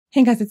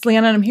Hey guys, it's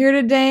Leanna and I'm here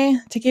today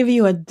to give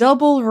you a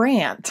double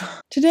rant.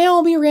 Today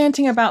I'll be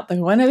ranting about The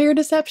Guinevere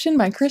Deception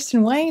by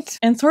Kristen White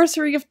and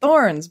Sorcery of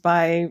Thorns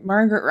by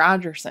Margaret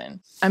Rogerson.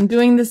 I'm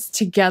doing this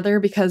together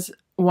because,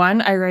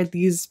 one, I read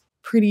these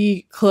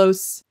pretty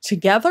close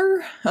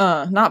together,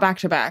 not back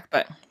to back,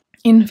 but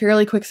in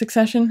fairly quick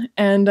succession,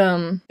 and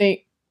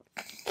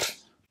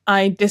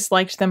I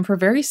disliked them for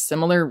very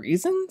similar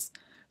reasons,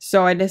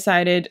 so I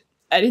decided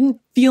I didn't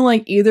feel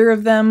like either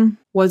of them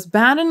was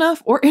bad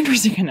enough or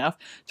interesting enough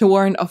to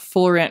warrant a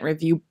full rant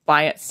review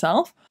by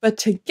itself, but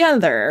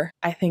together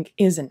I think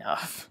is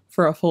enough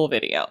for a full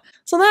video.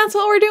 So that's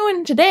what we're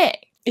doing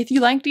today. If you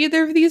liked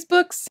either of these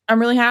books,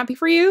 I'm really happy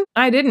for you.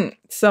 I didn't,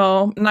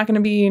 so I'm not going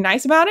to be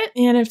nice about it,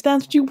 and if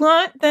that's what you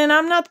want, then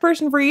I'm not the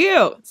person for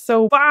you.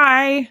 So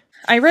bye!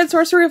 I read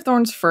Sorcery of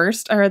Thorns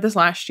first. I read this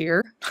last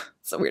year.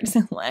 So weird to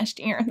say last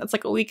year. That's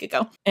like a week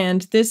ago.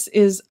 And this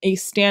is a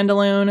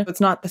standalone.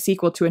 It's not the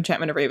sequel to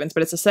Enchantment of Ravens,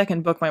 but it's a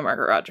second book by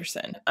Margaret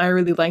Rogerson. I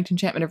really liked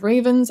Enchantment of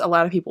Ravens. A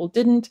lot of people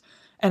didn't.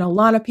 And a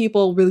lot of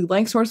people really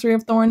like Sorcery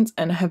of Thorns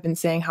and have been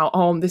saying how,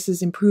 oh, this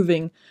is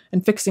improving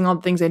and fixing all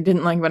the things I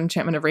didn't like about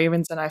Enchantment of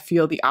Ravens. And I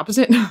feel the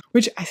opposite,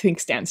 which I think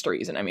stands to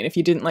reason. I mean, if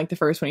you didn't like the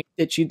first one,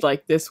 that you'd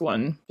like this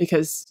one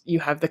because you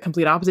have the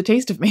complete opposite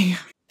taste of me.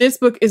 This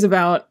book is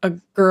about a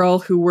girl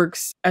who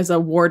works as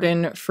a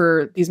warden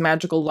for these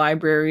magical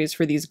libraries,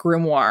 for these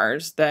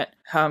grimoires that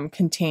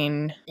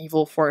contain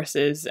evil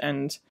forces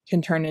and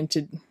can turn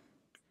into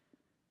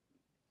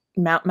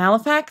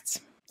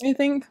malefacts, I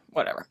think.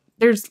 Whatever.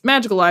 There's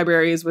magical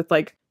libraries with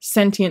like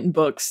sentient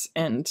books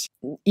and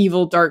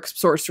evil dark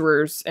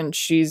sorcerers, and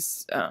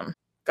she's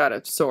got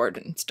a sword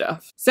and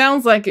stuff.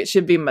 Sounds like it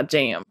should be my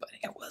jam, but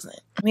it wasn't.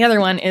 And the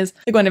other one is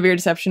The Guinevere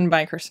Deception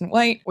by Kristen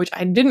White, which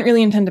I didn't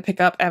really intend to pick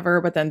up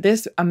ever, but then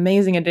this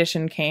amazing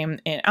edition came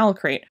in Owl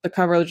Crate. The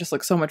cover just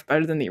looks so much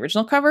better than the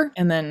original cover,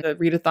 and then the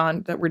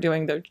readathon that we're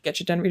doing, the Get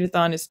You Done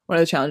readathon, is one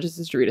of the challenges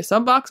is to read a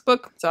sub-box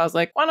book, so I was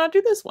like, why not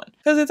do this one?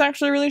 Because it's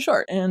actually really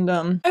short, and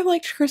I've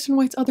liked Kristen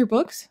White's other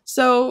books,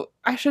 so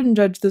I shouldn't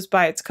judge this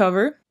by its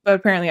cover. But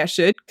apparently I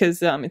should,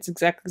 because it's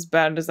exactly as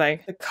bad as the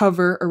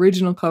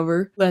original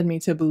cover led me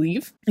to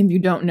believe. If you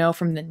don't know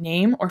from the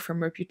name or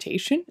from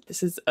reputation,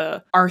 this is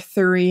a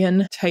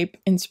Arthurian type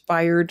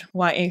inspired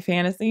YA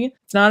fantasy.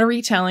 It's not a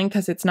retelling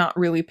because it's not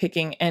really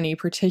picking any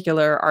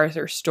particular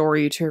Arthur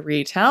story to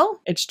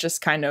retell. It's just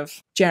kind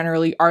of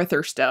generally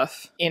Arthur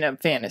stuff in a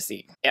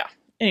fantasy. Yeah.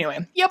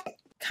 Anyway, yep.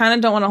 Kind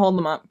of don't want to hold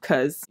them up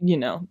because, you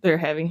know, they're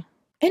heavy.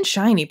 And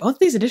shiny. Both of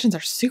these editions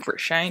are super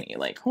shiny.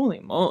 Like, holy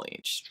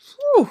moly. Just,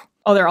 whew.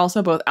 Oh, they're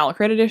also both Owl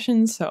Crate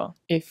editions, so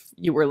if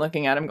you were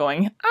looking at them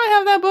going, I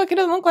have that book, it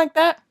doesn't look like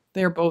that,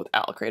 they're both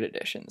Owl Crate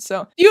editions.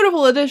 So,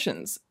 beautiful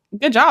editions.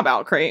 Good job,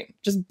 Owl Crate.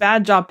 Just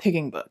bad job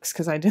picking books,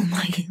 because I didn't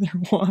like either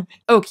one.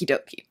 Okie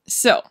dokie.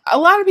 So, a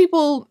lot of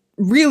people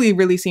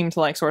really seem to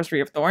like Sorcery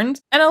of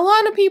Thorns, and a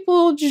lot of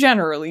people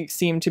generally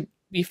seem to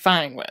be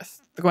fine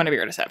with The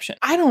Guinevere Deception.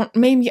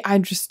 Maybe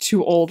I'm just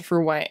too old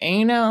for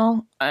YA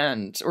now,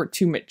 or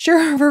too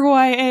mature for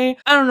YA.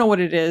 I don't know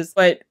what it is,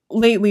 but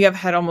lately I've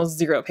had almost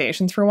zero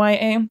patience for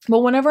YA.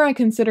 But whenever I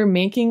consider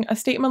making a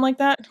statement like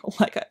that,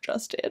 like I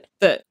just did,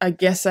 that I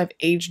guess I've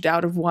aged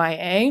out of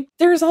YA,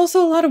 there's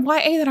also a lot of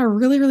YA that I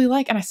really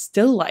like and I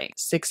still like.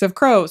 Six of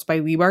Crows by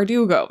Leigh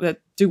Bardugo, the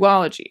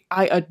duology.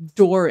 I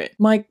adore it.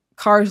 My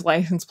car's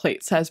license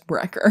plate says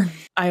Brecker.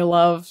 I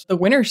love the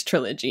Winter's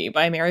Trilogy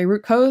by Mary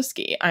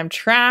Rutkowski. I'm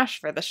trash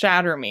for the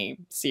Shatter Me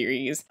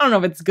series. I don't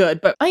know if it's good,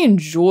 but I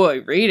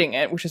enjoy reading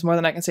it, which is more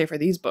than I can say for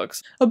these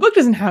books. A book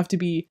doesn't have to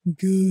be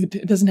good.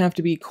 It doesn't have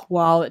to be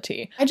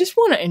quality. I just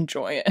want to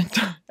enjoy it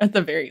at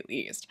the very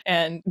least.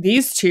 And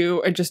these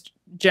two are just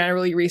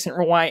generally recent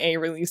YA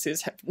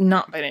releases have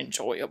not been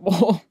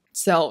enjoyable.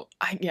 So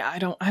I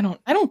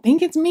don't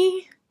think it's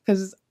me.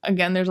 Because,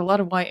 again, there's a lot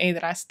of YA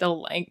that I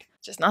still like,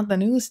 just not the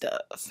new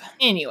stuff.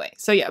 Anyway,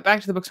 so yeah,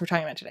 back to the books we're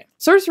talking about today.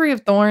 Sorcery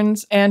of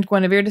Thorns and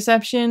Guinevere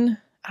Deception.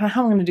 I don't know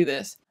how I'm going to do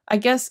this. I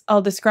guess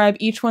I'll describe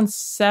each one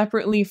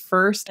separately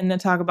first and then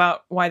talk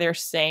about why they're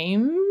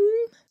same.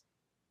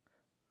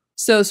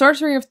 So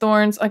Sorcery of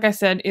Thorns, like I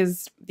said,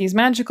 is these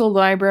magical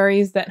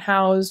libraries that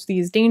house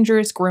these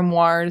dangerous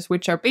grimoires,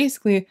 which are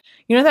basically,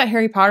 you know that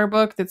Harry Potter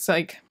book that's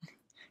like,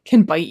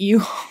 can bite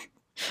you?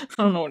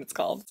 I don't know what it's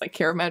called. It's like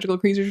Care of Magical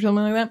Creatures or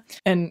something like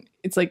that. And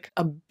it's like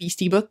a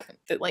beastie book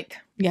that like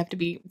you have to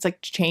be, it's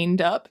like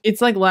chained up. It's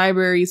like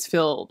libraries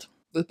filled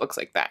with books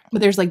like that. But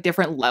there's like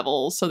different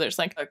levels. So there's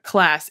like a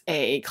class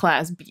A,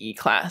 class B,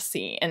 class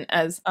C. And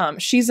as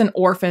she's an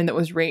orphan that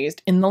was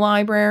raised in the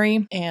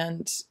library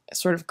and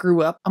sort of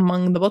grew up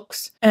among the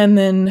books. And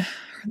then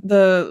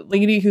the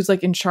lady who's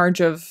like in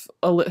charge of,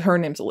 her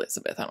name's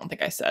Elizabeth, I don't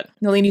think I said.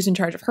 The lady who's in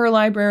charge of her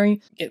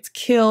library gets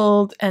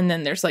killed, and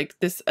then there's like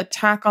this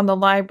attack on the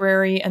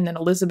library, and then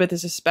Elizabeth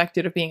is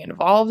suspected of being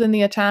involved in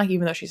the attack,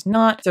 even though she's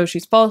not. So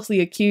she's falsely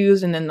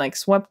accused and then like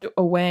swept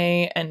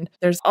away, and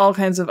there's all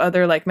kinds of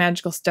other like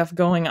magical stuff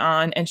going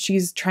on, and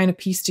she's trying to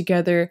piece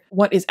together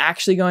what is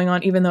actually going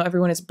on, even though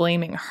everyone is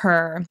blaming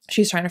her.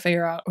 She's trying to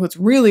figure out what's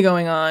really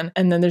going on.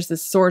 And then there's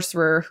this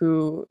sorcerer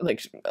who,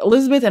 like,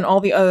 Elizabeth and all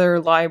the other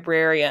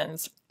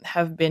librarians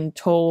have been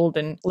told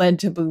and led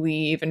to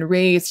believe and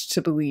raised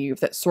to believe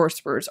that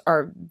sorcerers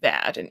are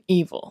bad and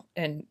evil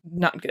and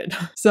not good.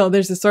 So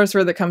there's a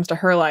sorcerer that comes to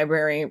her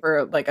library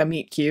for like a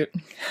meet cute,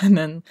 and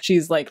then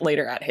she's like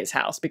later at his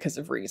house because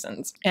of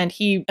reasons. And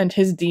he and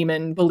his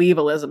demon believe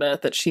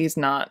Elizabeth that she's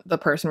not the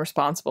person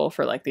responsible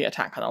for like the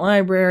attack on the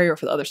library or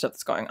for the other stuff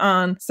that's going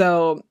on.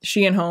 So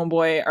she and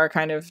Homeboy are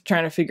kind of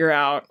trying to figure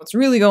out what's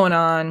really going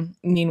on.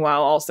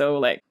 Meanwhile, also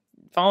like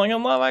falling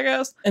in love, I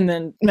guess, and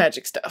then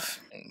magic stuff,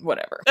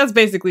 whatever. That's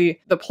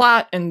basically the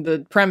plot and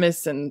the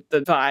premise and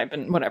the vibe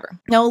and whatever.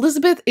 Now,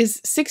 Elizabeth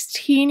is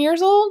 16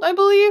 years old, I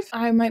believe.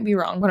 I might be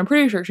wrong, but I'm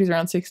pretty sure she's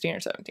around 16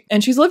 or 17.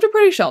 And she's lived a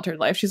pretty sheltered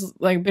life. She's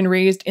like been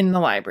raised in the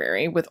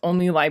library with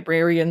only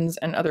librarians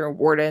and other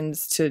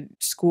wardens to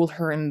school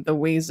her in the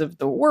ways of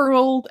the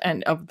world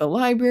and of the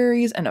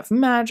libraries and of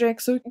magic.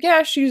 So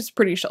yeah, she's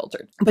pretty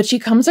sheltered. But she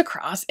comes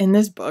across in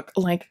this book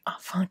like a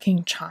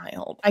fucking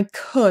child. I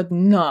could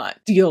not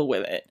deal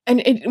with it. And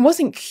it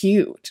wasn't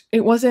cute.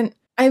 It wasn't.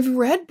 I've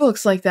read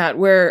books like that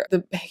where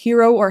the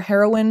hero or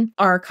heroine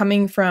are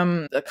coming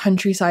from the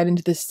countryside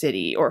into the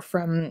city, or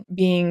from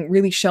being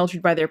really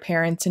sheltered by their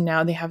parents and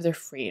now they have their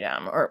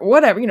freedom or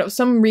whatever, you know,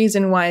 some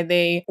reason why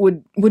they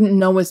wouldn't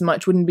know as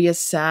much, wouldn't be as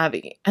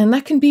savvy. And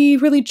that can be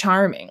really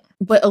charming.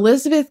 But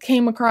Elizabeth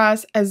came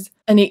across as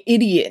an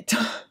idiot.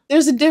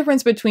 There's a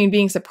difference between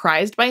being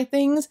surprised by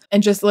things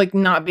and just like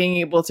not being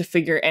able to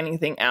figure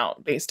anything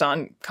out based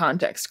on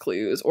context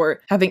clues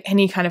or having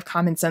any kind of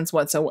common sense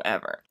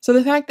whatsoever. So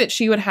the fact that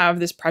she would have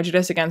this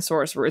prejudice against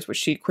sorcerers, which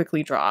she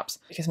quickly drops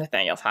because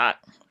Nathaniel's hot,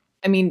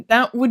 I mean,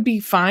 that would be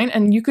fine,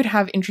 and you could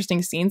have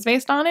interesting scenes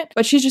based on it,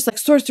 but she's just like,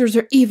 sorcerers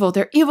are evil,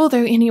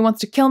 and he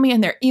wants to kill me,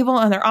 and they're evil,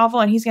 and they're awful,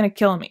 and he's gonna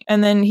kill me.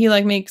 And then he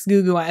like makes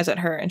goo-goo eyes at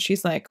her, and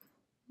she's like,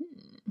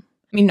 I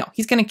mean, no,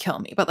 he's gonna kill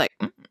me, but like,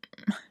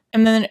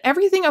 And then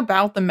everything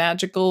about the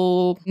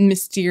magical,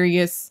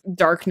 mysterious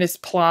darkness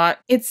plot,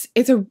 it's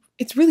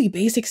really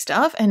basic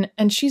stuff, and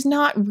she's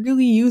not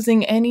really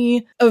using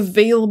any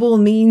available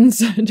means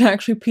to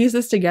actually piece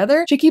this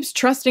together. She keeps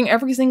trusting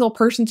every single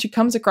person she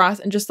comes across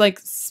and just like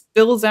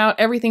spills out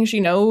everything she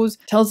knows,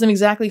 tells them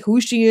exactly who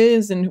she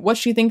is and what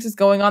she thinks is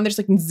going on. There's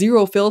like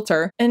zero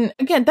filter. And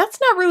again, that's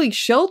not really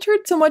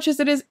sheltered so much as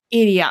it is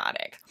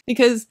idiotic.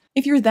 Because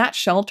if you're that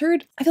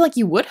sheltered, I feel like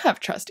you would have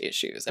trust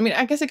issues. I mean,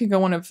 I guess it could go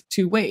one of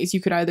two ways.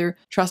 You could either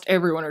trust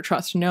everyone or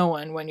trust no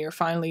one when you're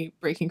finally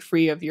breaking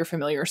free of your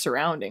familiar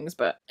surroundings.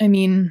 But I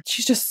mean,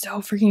 she's just so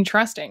freaking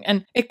trusting.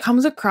 And it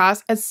comes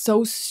across as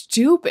so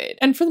stupid.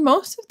 And for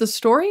most of the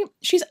story,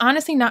 she's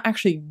honestly not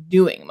actually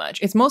doing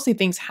much. It's mostly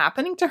things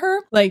happening to her,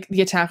 like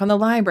the attack on the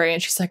library.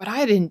 And she's like, but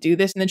I didn't do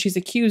this. And then she's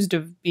accused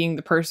of being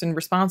the person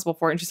responsible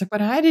for it. And she's like,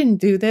 but I didn't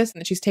do this. And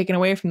then she's taken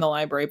away from the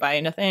library by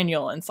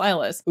Nathaniel and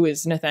Silas, who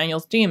is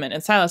Nathaniel's demon.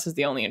 And Silas is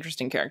the only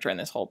interesting character in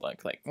this whole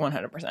book, like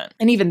 100%.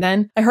 And even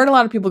then, I heard a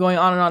lot of people going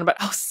on and on about,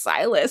 oh,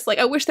 Silas, like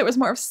I wish there was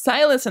more of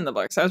Silas in the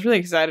book. So I was really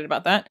excited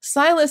about that.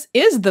 Silas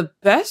is the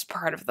best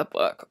part of the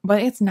book,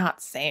 but it's not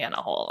saying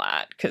a whole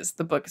lot because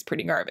the book is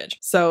pretty garbage.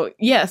 So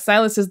yeah,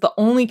 Silas is the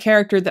only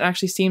character that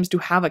actually seems to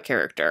have a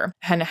character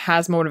and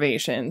has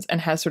motivations and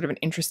has sort of an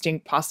interesting,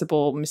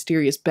 possible,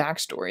 mysterious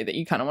backstory that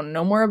you kind of want to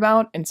know more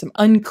about, and some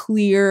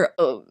unclear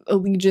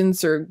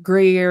allegiance or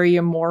gray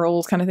area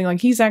morals kind of thing.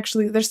 Like he's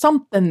actually, there's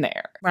something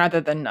there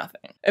rather than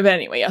nothing. But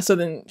anyway, yeah, so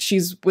then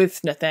she's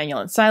with Nathaniel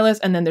and Silas,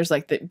 and then there's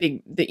like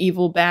the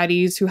evil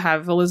baddies who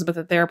have Elizabeth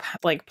at their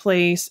like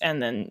place,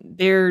 and then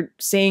they're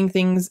saying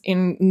things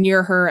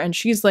near her, and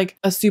she's like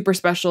a super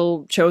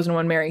special chosen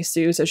one, Mary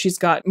Sue, so she's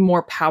got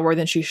more power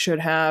than she should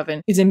have,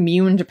 and is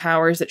immune to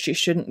powers that she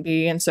shouldn't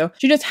be, and so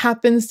she just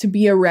happens to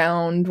be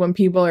around when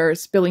people are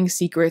spilling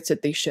secrets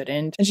that they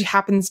shouldn't, and she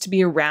happens to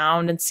be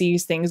around and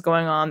sees things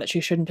going on that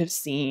she shouldn't have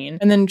seen,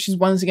 and then she's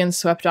once again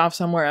swept off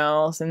somewhere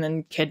else, and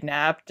then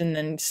kidnapped, and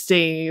then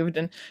saved,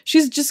 and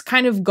she's just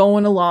kind of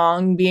going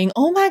along being,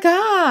 oh my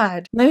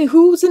god, I mean,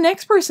 who's the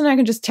next person I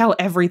can just tell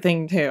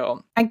everything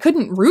to? I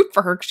couldn't root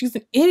for her because she's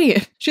an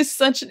idiot. She's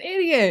such an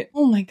idiot.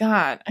 Oh my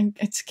god, I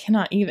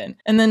cannot even.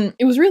 And then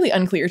it was really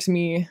unclear to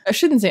me. I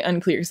shouldn't say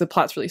unclear because the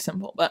plot's really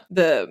simple, but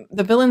the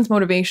villain's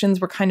motivations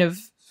were kind of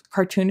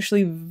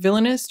cartoonishly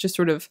villainous, just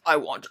sort of, I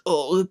want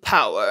all the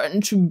power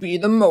and to be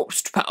the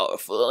most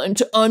powerful and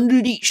to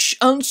unleash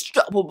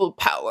unstoppable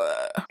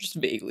power. Just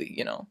vaguely,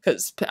 you know,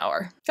 because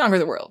power, conquer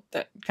the world,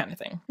 that kind of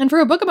thing. And for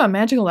a book about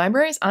magical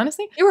libraries,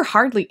 honestly, they were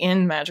hardly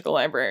in magical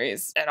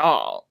libraries at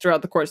all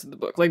throughout the course of the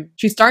book. Like,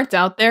 she starts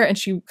out there and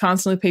she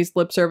constantly pays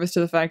lip service to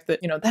the fact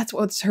that, you know, that's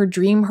what's her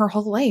dream her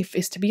whole life,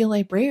 is to be a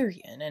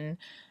librarian.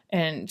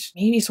 And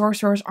maybe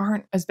sorcerers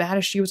aren't as bad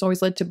as she was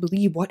always led to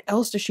believe. What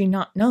else does she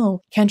not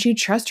know? Can she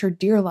trust her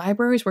dear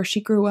libraries where she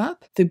grew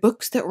up? The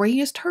books that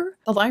raised her?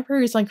 The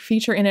libraries like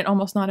feature in it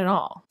almost not at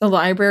all. The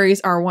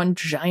libraries are one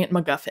giant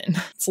MacGuffin.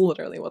 It's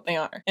literally what they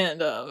are.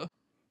 And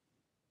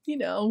you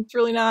know, it's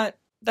really not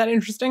that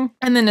interesting.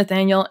 And then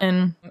Nathaniel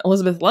and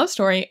Elizabeth's love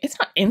story, it's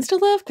not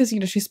insta-love because, you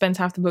know, she spends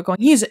half the book going,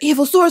 he's an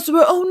evil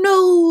sorcerer, oh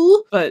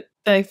no! But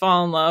they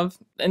fall in love,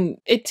 and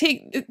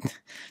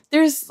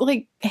there's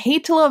like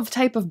hate to love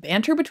type of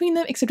banter between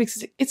them, except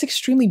it's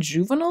extremely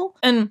juvenile.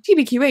 And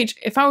TBQH,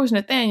 if I was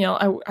Nathaniel,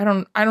 I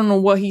don't know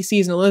what he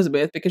sees in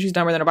Elizabeth because she's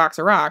dumber than a box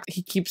of rocks.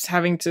 He keeps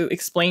having to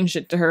explain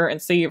shit to her and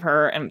save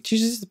her, and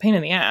she's just a pain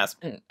in the ass.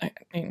 And I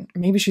mean,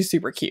 maybe she's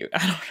super cute.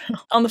 I don't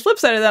know. On the flip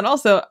side of that,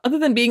 also, other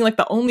than being like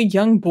the only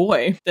young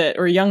boy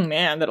or young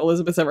man that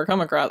Elizabeth's ever come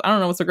across, I don't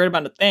know what's so great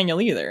about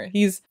Nathaniel either.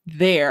 He's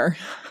there.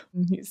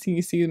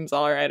 He seems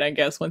all right, I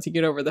guess, once you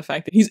get over the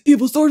fact that he's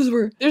evil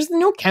sorcerer. There's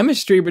no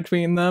chemistry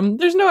between them.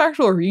 There's no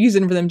actual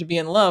reason for them to be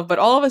in love. But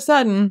all of a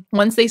sudden,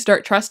 once they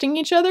start trusting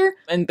each other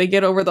and they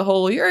get over the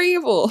whole "you're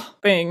evil"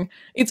 thing,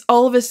 it's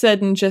all of a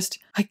sudden just,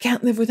 I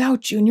can't live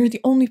without you, and you're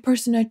the only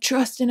person I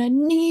trust, and I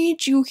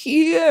need you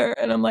here.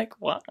 And I'm like,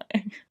 why?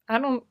 I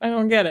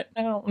don't get it.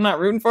 I'm not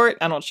rooting for it.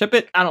 I don't ship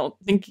it. I don't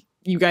think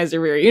you guys are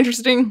very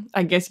interesting.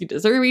 I guess you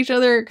deserve each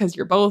other because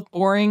you're both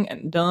boring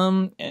and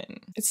dumb, and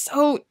it's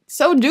so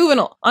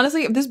juvenile.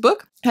 Honestly, if this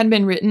book had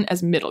been written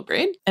as middle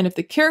grade, and if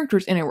the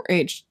characters in it were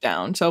aged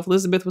down, so if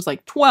Elizabeth was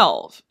like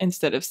 12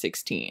 instead of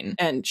 16,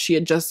 and she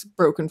had just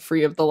broken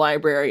free of the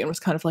library and was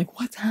kind of like,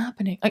 what's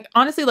happening? Like,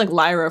 honestly, like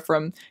Lyra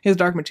from His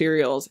Dark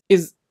Materials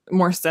is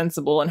more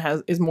sensible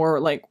and is more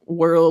like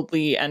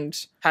worldly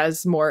and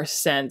has more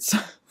sense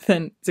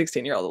than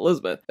 16-year-old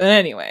Elizabeth. But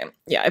anyway,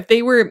 yeah,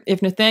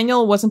 if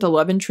Nathaniel wasn't a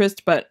love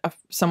interest, but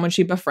someone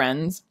she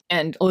befriends,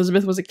 and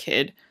Elizabeth was a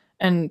kid,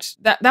 and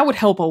that would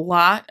help a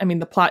lot. I mean,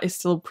 the plot is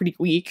still pretty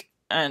weak,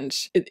 and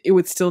it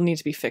would still need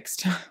to be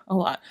fixed a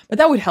lot. But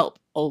that would help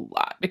a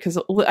lot, because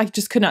I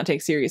just could not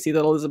take seriously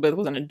that Elizabeth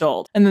was an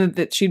adult, and then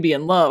that she'd be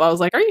in love. I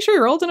was like, are you sure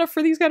you're old enough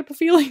for these kind of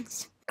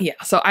feelings? Yeah,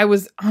 so I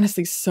was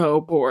honestly so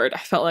bored. I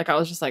felt like I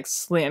was just like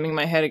slamming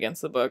my head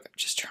against the book,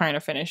 just trying to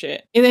finish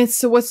it. And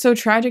what's so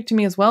tragic to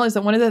me as well is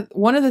that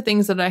one of the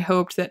things that I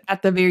hoped that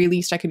at the very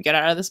least I could get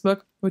out of this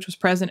book, which was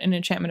present in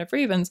Enchantment of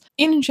Ravens.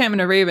 In Enchantment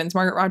of Ravens,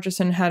 Margaret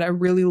Rogerson had a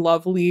really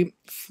lovely,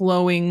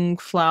 flowing,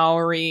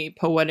 flowery,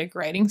 poetic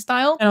writing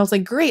style. And I was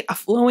like, great, a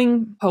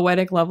flowing,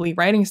 poetic, lovely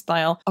writing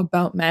style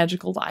about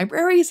magical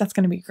libraries? That's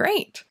going to be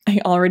great. I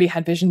already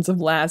had visions of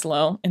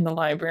Laszlo in the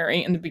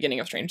library in the beginning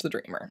of Strange the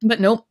Dreamer. But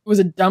nope, it was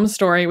a dumb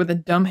story with a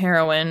dumb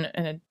heroine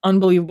and an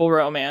unbelievable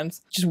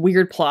romance, just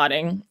weird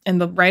plotting. And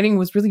the writing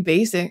was really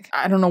basic.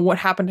 I don't know what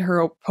happened to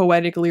her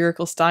poetic,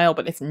 lyrical style,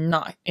 but it's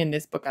not in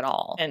this book at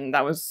all. And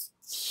that was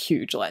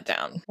huge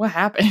letdown. What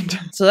happened?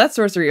 So that's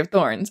Sorcery of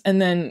Thorns.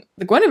 And then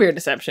the Guinevere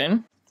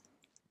deception,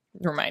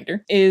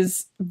 reminder,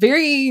 is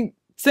very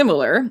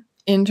similar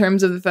in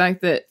terms of the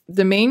fact that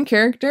the main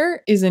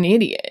character is an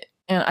idiot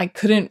and I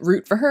couldn't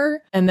root for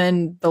her. And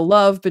then the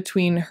love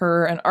between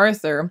her and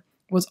Arthur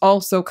was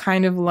also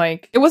kind of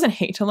like, it wasn't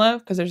hate to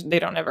love because they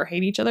don't ever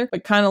hate each other,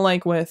 but kind of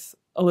like with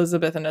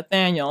Elizabeth and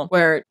Nathaniel,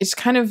 where it's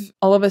kind of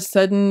all of a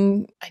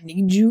sudden, I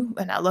need you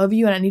and I love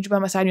you and I need you by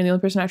my side and you're the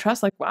only person I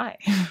trust. Like, why?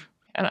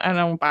 And I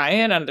don't buy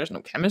it, and there's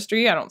no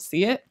chemistry, I don't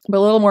see it. But a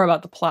little more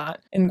about the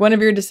plot. In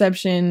Guinevere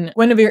deception,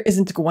 Guinevere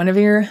isn't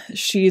Guinevere,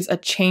 she's a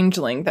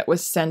changeling that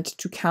was sent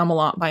to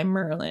Camelot by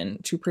Merlin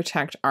to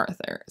protect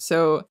Arthur.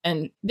 So,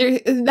 and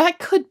that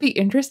could be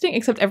interesting,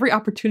 except every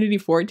opportunity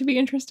for it to be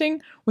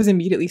interesting was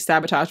immediately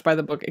sabotaged by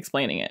the book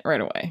explaining it right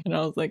away. And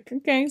I was like,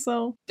 okay,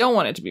 so don't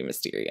want it to be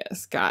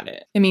mysterious, got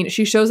it. I mean,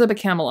 she shows up at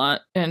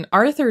Camelot, and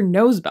Arthur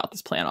knows about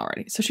this plan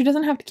already, so she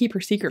doesn't have to keep her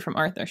secret from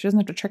Arthur, she doesn't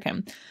have to trick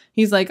him.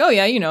 He's like, oh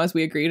yeah, you know, as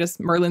we agreed as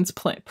Merlin's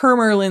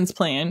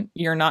plan,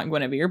 you're not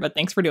Guinevere, but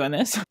thanks for doing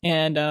this,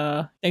 and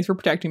thanks for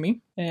protecting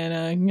me,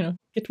 and you know,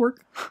 get to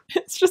work.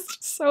 It's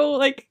just so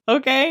like,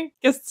 okay,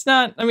 guess it's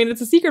not, I mean,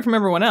 it's a secret from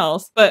everyone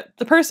else, but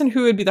the person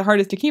who would be the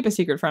hardest to keep a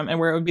secret from and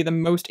where it would be the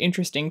most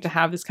interesting to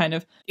have this kind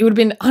of, it would have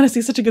been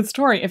honestly such a good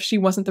story if she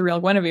wasn't the real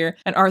Guinevere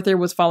and Arthur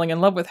was falling in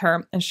love with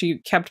her and she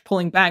kept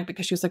pulling back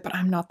because she was like, but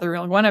I'm not the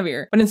real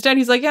Guinevere. But instead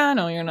he's like, yeah,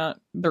 no, you're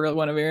not the real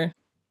Guinevere.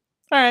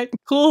 All right,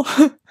 cool.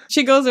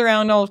 She goes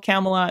around all of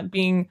Camelot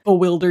being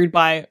bewildered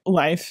by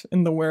life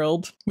in the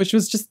world, which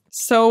was just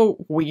so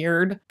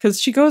weird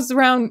because she goes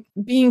around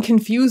being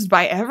confused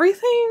by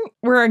everything,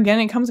 where again,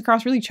 it comes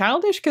across really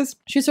childish because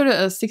she's sort of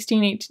a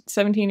 16, 18,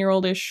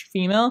 17-year-old-ish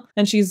female,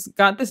 and she's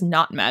got this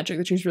knot magic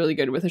that she's really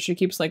good with. She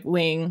keeps like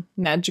laying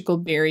magical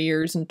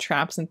barriers and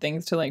traps and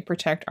things to like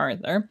protect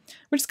Arthur,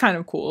 which is kind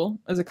of cool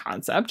as a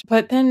concept.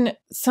 But then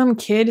some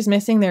kid is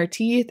missing their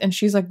teeth, and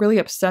she's like really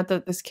upset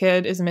that this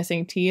kid is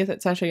missing teeth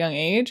at such a young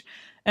age.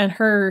 And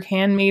her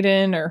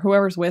handmaiden or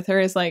whoever's with her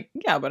is like,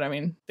 yeah, but I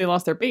mean, they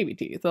lost their baby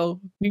teeth.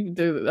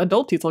 The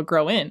adult teeth will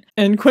grow in.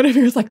 And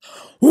Guinevere's like,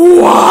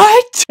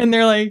 what? And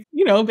they're like,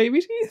 you know,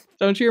 baby teeth.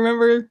 Don't you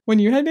remember when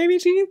you had baby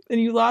teeth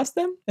and you lost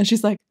them? And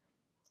she's like,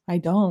 I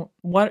don't.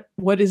 What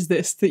is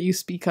this that you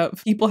speak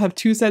of? People have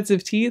 2 sets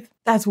of teeth?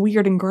 That's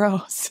weird and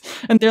gross.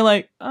 And they're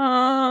like,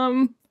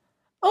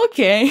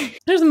 okay.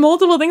 There's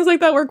multiple things like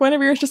that where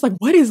Guinevere is just like,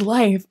 what is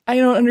life? I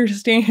don't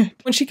understand.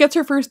 When she gets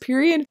her first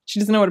period, she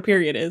doesn't know what a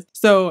period is.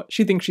 So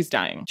she thinks she's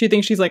dying. She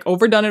thinks she's like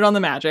overdone it on the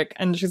magic.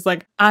 And she's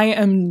like, I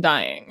am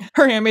dying.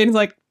 Her handmaiden's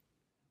like,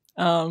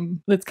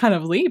 that's kind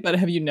of late, but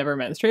have you never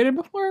menstruated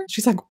before?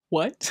 She's like,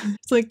 what?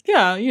 It's like,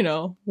 yeah, you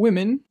know,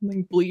 women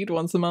like bleed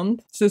once a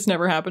month. Does this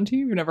never happen to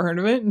you? You've never heard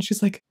of it? And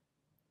she's like,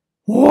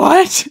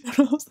 what?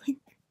 And I was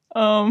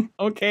like,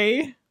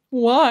 okay.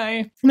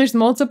 Why? And there's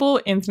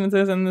multiple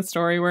instances in the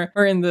story where,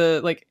 or in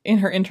the, like, in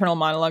her internal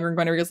monologue where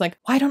Guinevere is like,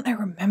 why don't I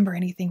remember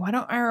anything? Why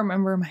don't I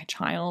remember my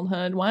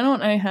childhood? Why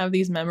don't I have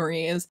these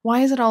memories?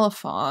 Why is it all a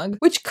fog?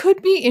 Which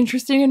could be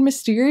interesting and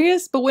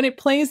mysterious, but when it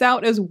plays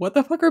out as what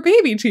the fuck are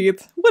baby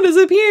teeth? What is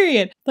a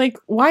period? Like,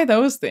 why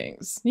those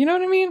things? You know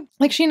what I mean?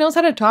 Like, she knows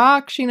how to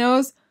talk. She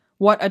knows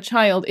what a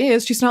child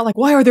is. She's not like,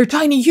 why are there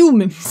tiny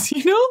humans?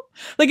 You know?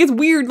 Like, it's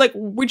weird, like,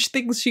 which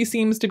things she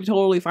seems to be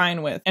totally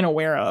fine with and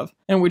aware of,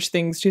 and which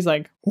things she's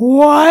like,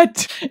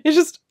 what? It's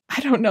just, I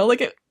don't know,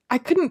 like, it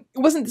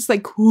wasn't this,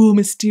 like, cool,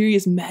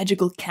 mysterious,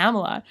 magical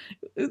Camelot.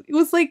 It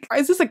was like,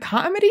 is this a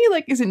comedy?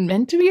 Like, is it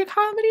meant to be a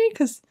comedy?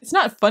 Because it's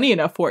not funny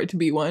enough for it to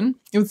be one.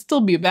 It would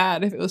still be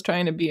bad if it was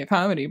trying to be a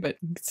comedy, but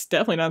it's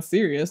definitely not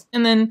serious.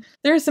 And then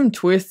there's some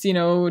twists, you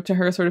know, to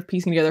her sort of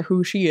piecing together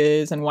who she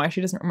is and why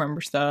she doesn't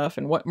remember stuff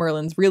and what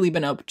Merlin's really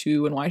been up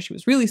to and why she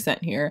was really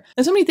sent here.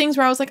 And so many things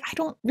where I was like, I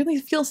don't really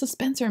feel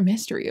suspense or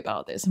mystery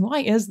about this. And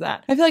why is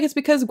that? I feel like it's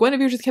because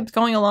Guinevere just kept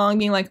going along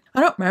being like,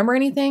 I don't remember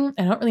anything.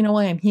 I don't really know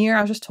why I'm here.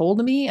 I was just told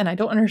to be, and I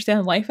don't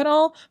understand life at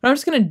all, but I'm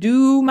just gonna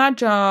do my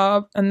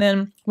job. And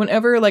then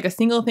whenever like a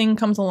single thing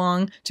comes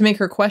along to make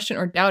her question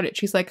or doubt it,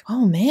 she's like,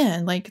 oh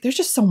man, like there's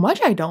just so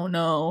much I don't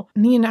know. I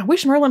mean, I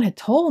wish Merlin had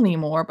told me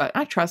more, but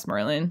I trust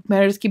Merlin.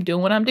 Better just keep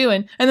doing what I'm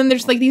doing. And then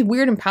there's like these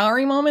weird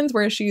empowering moments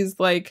where she's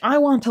like, I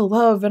want to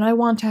love and I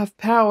want to have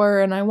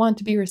power and I want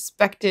to be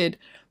respected.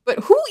 But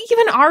who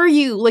even are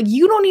you? Like,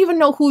 you don't even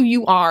know who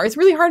you are. It's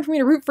really hard for me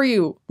to root for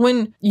you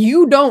when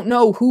you don't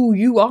know who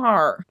you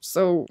are.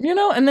 So, you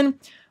know, and then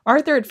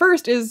Arthur at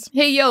first is,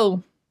 hey,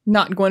 yo,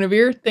 not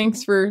Guinevere.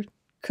 Thanks for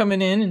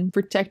coming in and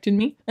protecting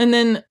me. And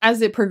then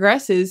as it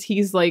progresses,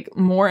 he's like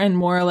more and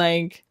more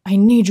like, I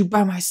need you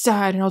by my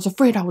side and I was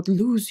afraid I would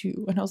lose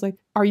you. And I was like,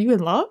 are you in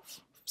love?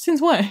 Since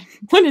when?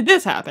 When did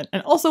this happen?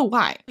 And also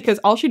why? Because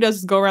all she does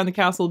is go around the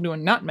castle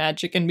doing not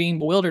magic and being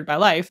bewildered by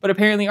life. But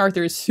apparently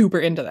Arthur is super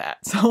into that.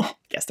 So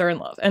guess they're in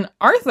love. And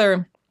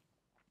Arthur,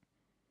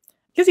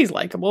 because he's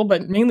likable,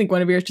 but mainly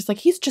Guinevere is just like,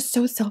 he's just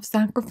so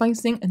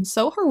self-sacrificing and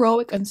so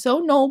heroic and so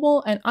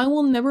noble. And I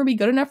will never be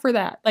good enough for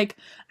that. Like,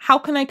 how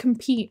can I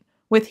compete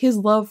with his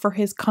love for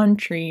his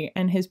country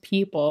and his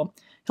people?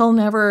 He'll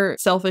never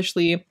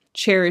selfishly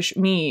cherish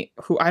me,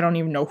 who I don't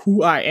even know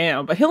who I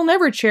am, but he'll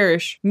never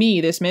cherish me,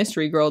 this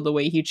mystery girl, the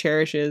way he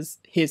cherishes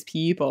his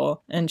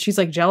people. And she's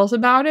like jealous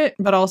about it,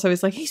 but also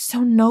is like, he's so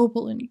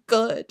noble and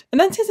good.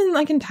 And that's his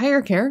like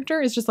entire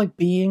character, is just like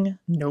being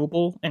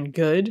noble and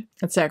good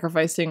and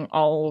sacrificing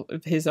all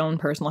of his own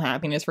personal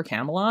happiness for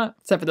Camelot,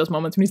 except for those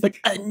moments when he's like,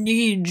 I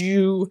need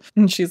you.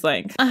 And she's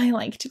like, I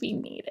like to be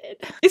needed.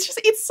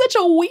 It's such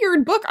a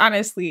weird book,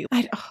 honestly.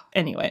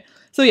 Anyway.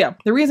 So yeah,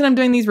 the reason I'm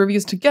doing these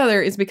reviews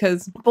together is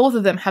because both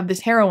of them have this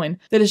heroine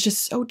that is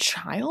just so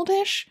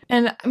childish.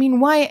 And I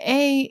mean,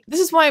 YA, this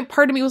is why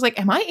part of me was like,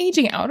 am I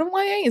aging out of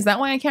YA? Is that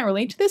why I can't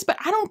relate to this? But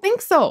I don't think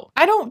so.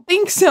 I don't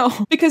think so.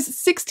 Because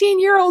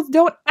 16-year-olds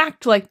don't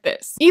act like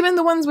this. Even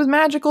the ones with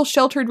magical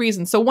sheltered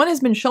reasons. So one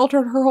has been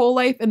sheltered her whole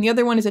life and the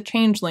other one is a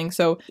changeling.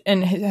 So,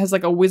 and has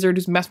like a wizard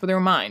who's messed with her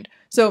mind.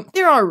 So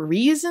there are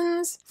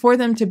reasons for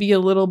them to be a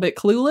little bit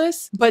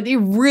clueless, but it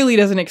really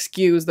doesn't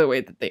excuse the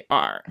way that they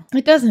are.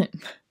 It doesn't.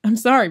 I'm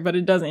sorry, but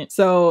it doesn't.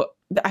 So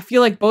I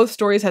feel like both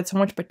stories had so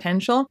much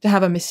potential to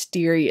have a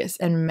mysterious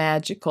and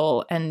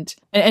magical and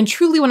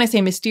truly, when I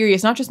say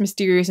mysterious, not just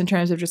mysterious in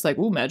terms of just like,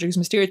 ooh, magic is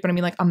mysterious, but I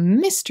mean like a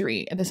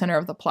mystery at the center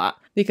of the plot,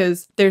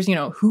 because there's, you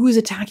know, who is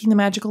attacking the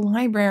magical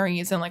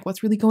libraries and like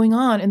what's really going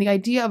on. And the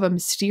idea of a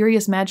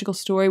mysterious magical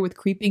story with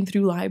creeping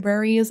through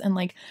libraries and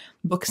like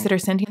books that are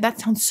sentient, that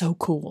sounds so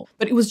cool.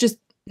 But it was just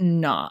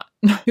not.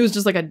 He was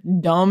just like a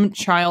dumb,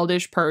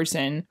 childish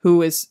person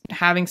who is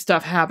having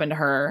stuff happen to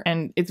her.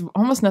 And it's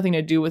almost nothing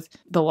to do with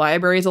the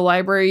libraries. The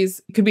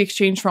libraries could be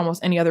exchanged for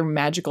almost any other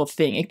magical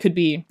thing. It could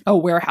be a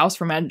warehouse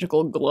for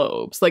magical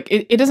globes. Like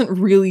it doesn't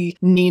really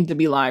need to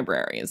be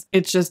libraries.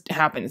 It just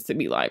happens to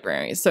be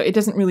libraries. So it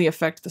doesn't really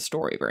affect the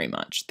story very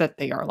much that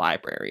they are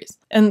libraries.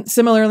 And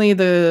similarly,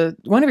 the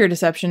Guinevere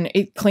deception,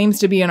 it claims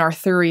to be an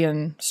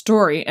Arthurian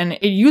story and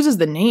it uses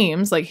the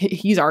names. Like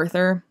he's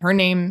Arthur. Her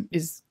name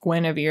is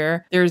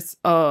Guinevere. There's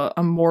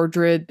a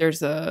Mordred,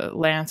 there's a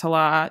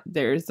Lancelot,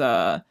 there's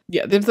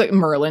Yeah, there's like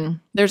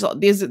Merlin. There's all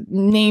these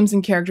names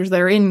and characters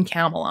that are in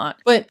Camelot.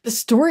 But the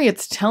story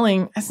it's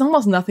telling has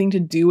almost nothing to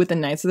do with the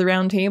Knights of the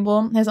Round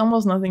Table. It has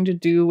almost nothing to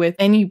do with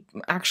any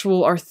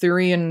actual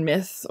Arthurian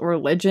myth or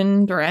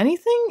legend or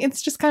anything.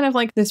 It's just kind of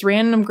like this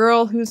random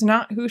girl who's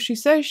not who she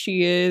says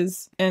she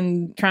is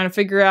and trying to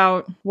figure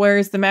out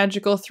where's the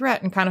magical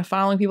threat and kind of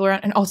following people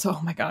around. And also,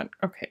 oh my god,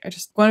 okay,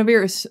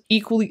 Guinevere is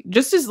equally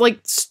just as like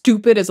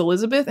stupid as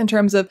Elizabeth in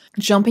terms of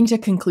jumping to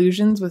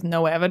conclusions with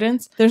no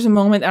evidence. There's a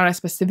moment that I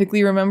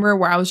specifically remember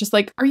where I was just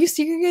like, are you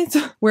serious?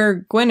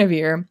 Where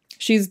Guinevere,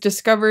 she's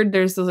discovered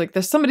there's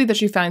somebody that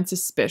she finds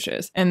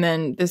suspicious, and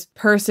then this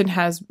person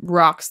has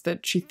rocks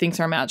that she thinks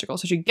are magical.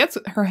 So she gets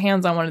her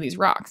hands on one of these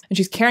rocks and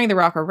she's carrying the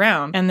rock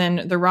around, and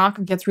then the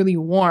rock gets really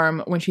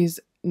warm when she's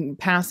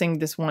passing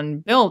this one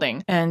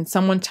building, and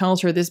someone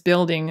tells her this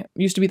building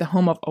used to be the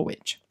home of a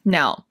witch.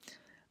 Now,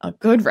 a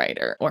good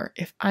writer, or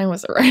if I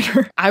was a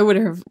writer, I would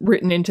have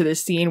written into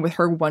this scene with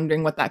her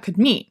wondering what that could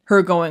mean.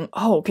 Her going,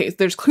 oh, okay, so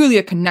there's clearly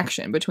a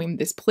connection between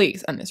this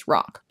place and this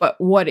rock. But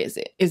what is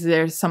it? Is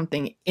there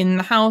something in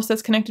the house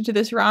that's connected to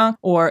this rock?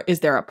 Or is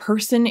there a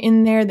person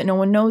in there that no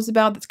one knows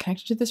about that's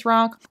connected to this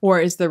rock? Or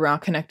is the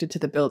rock connected to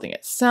the building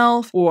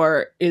itself?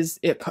 Or is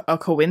it a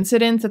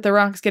coincidence that the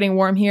rock's getting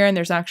warm here and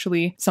there's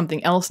actually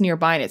something else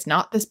nearby and it's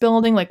not this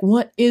building? Like,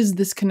 what is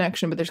this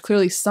connection? But there's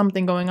clearly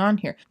something going on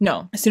here.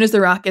 No, as soon as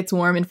the rock gets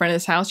warm in front of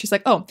this house, she's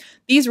like, oh,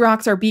 these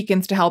rocks are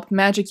beacons to help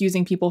magic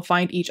using people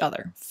find each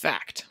other.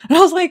 Fact. And I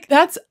was like,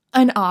 that's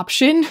an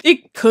option.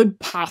 It could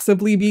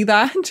possibly be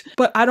that,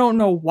 but I don't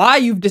know why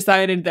you've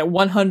decided that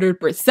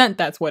 100%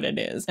 that's what it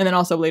is. And then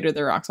also later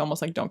the rocks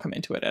almost like don't come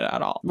into it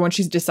at all. When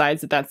she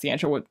decides that that's the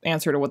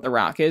answer to what the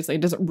rock is, like,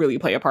 it doesn't really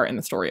play a part in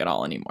the story at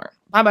all anymore.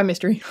 Bye-bye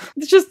mystery.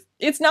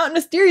 It's not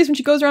mysterious when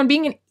she goes around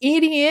being an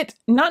idiot,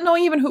 not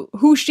knowing even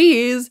who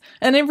she is.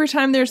 And every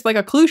time there's like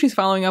a clue she's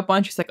following up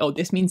on, she's like, oh,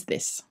 this means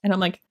this. And I'm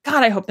like,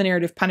 God, I hope the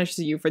narrative punishes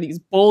you for these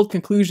bold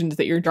conclusions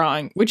that you're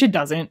drawing, which it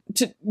doesn't.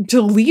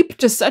 To leap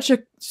to such a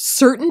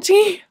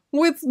certainty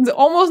with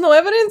almost no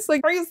evidence?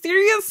 Like, are you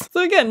serious?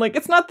 So again, like,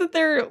 it's not that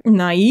they're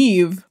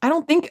naive. I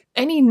don't think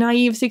any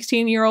naive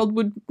 16-year-old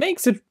would make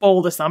such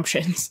bold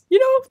assumptions. You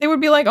know, they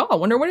would be like, oh, I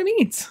wonder what it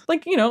means.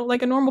 Like, you know,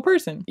 like a normal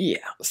person. Yeah.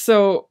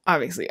 So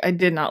obviously I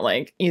did not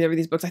like either of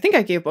these books. I think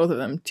I gave both of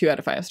them 2 out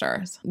of 5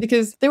 stars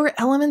because there were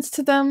elements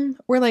to them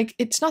where like,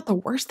 it's not the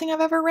worst thing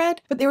I've ever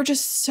read, but they were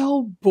just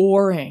so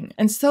boring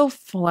and so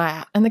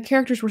flat. And the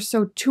characters were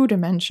so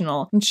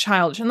two-dimensional and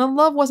childish. And the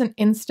love wasn't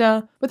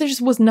insta, but there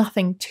just was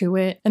nothing to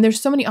it. And there's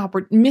so many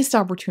missed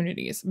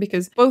opportunities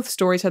because both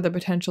stories had the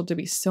potential to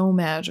be so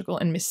magical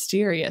and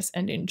mysterious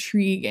and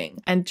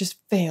intriguing and just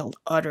failed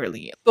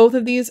utterly. Both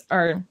of these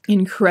are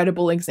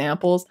incredible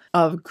examples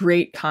of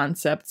great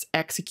concepts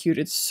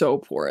executed so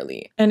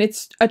poorly. And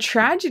it's a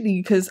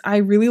tragedy because I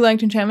really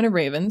liked Enchantment of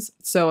Ravens.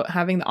 So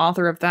having the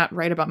author of that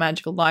write about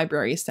magical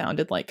libraries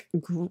sounded like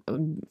a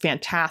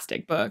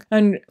fantastic book.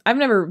 And I've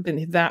never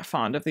been that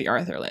fond of the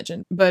Arthur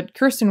legend, but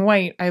Kirsten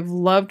White, I've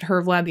loved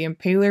her Vlad the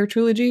Impaler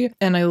trilogy,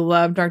 and I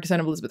loved Dark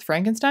Descent of Elizabeth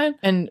Frankenstein.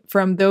 And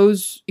from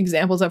those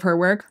examples of her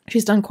work,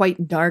 she's done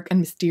quite dark and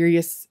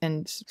mysterious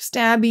and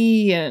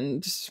stabby,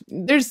 and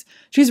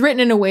she's written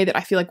in a way that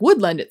I feel like would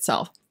lend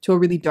itself to a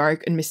really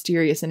dark and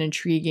mysterious and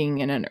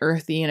intriguing and an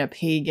earthy and a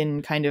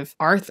pagan kind of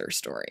Arthur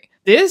story.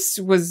 This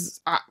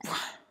was...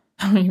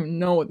 I don't even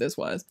know what this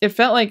was. It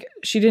felt like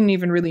she didn't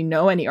even really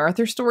know any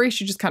Arthur story.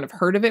 She just kind of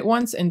heard of it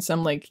once in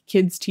some like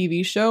kids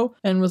TV show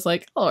and was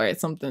like, all right,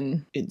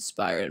 something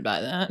inspired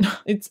by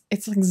that.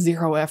 It's like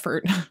zero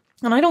effort.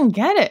 And I don't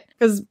get it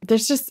because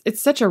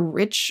it's such a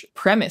rich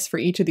premise for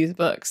each of these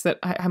books that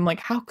I'm like,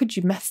 how could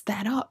you mess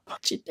that up?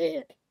 But you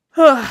did.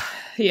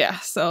 Yeah,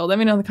 so let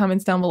me know in the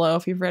comments down below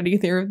if you've read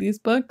either of these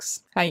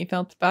books, how you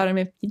felt about them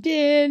if you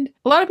did.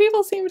 A lot of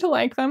people seem to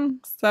like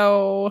them,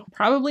 so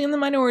probably in the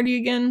minority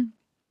again.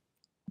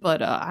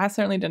 But I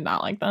certainly did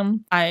not like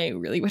them. I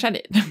really wish I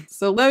did.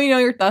 So let me know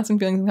your thoughts and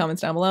feelings in the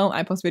comments down below.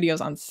 I post videos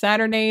on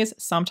Saturdays,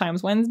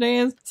 sometimes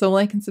Wednesdays. So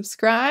like and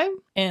subscribe,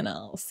 and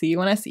I'll see you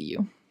when I see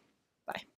you. Bye.